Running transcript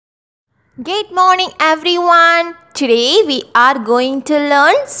Good morning everyone. Today we are going to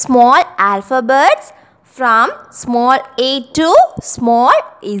learn small alphabets from small a to small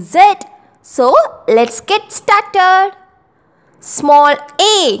z. So let's get started. Small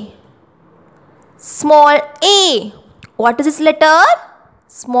a. Small a. What is this letter?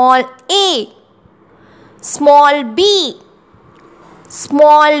 Small a. Small b.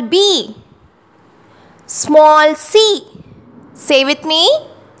 Small b. Small c. Say with me.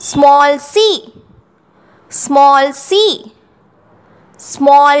 Small c. Small c.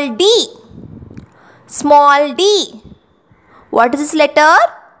 Small d. Small d. What is this letter?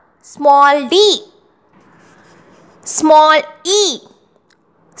 Small d. Small e.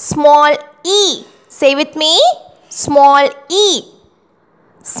 Small e. Say with me. Small e.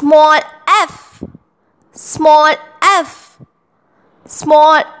 Small f. Small f.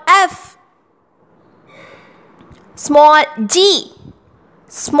 Small f. Small g.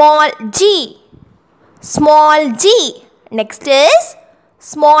 Small g. Small g. Next is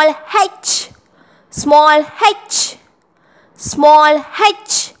small h. Small h. Small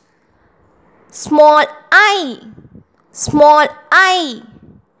h. Small I. Small I.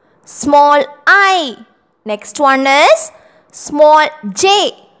 Small I. Next one is small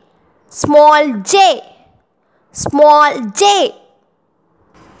j. Small j. Small j.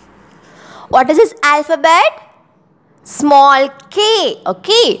 What is this alphabet? Small k.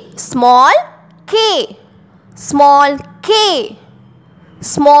 Okay. Small k. Small k.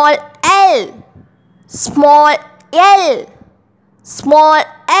 Small l. Small l. Small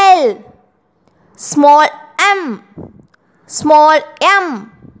l. Small m. Small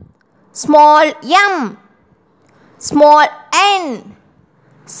m. Small m. Small n.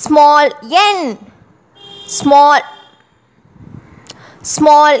 Small n.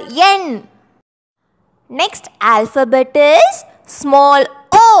 Small n. Next alphabet is small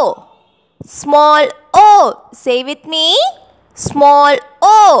o. Small o. Say with me. Small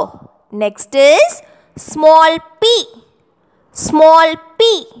o. Next is small p. Small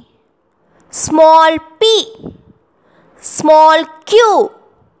p. Small p. Small q.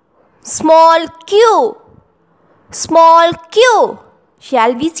 Small q. Small q.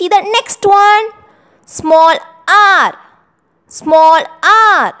 Shall we see the next one? Small r. Small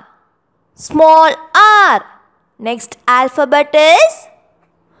r. Small r. Next alphabet is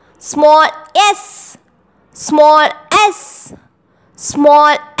small s. Small s.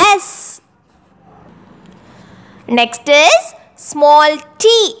 Small s. Next is small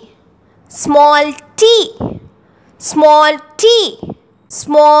t. Small t. Small t.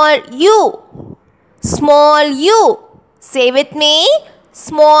 Small u. Small u. Say with me.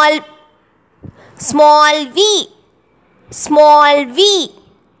 Small v. Small v.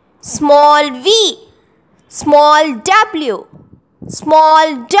 Small v. Small w.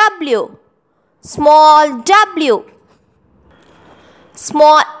 Small w. Small w.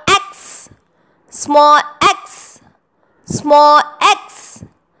 Small x. Small x. Small x.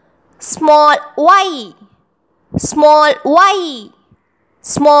 Small y. Small y.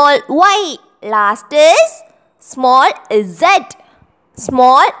 Small y. Last is small z.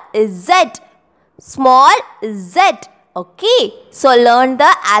 Small z. Small z. Okay. So learn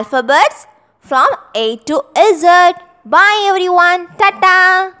the alphabets from A to Z. Bye everyone.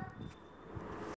 Tata.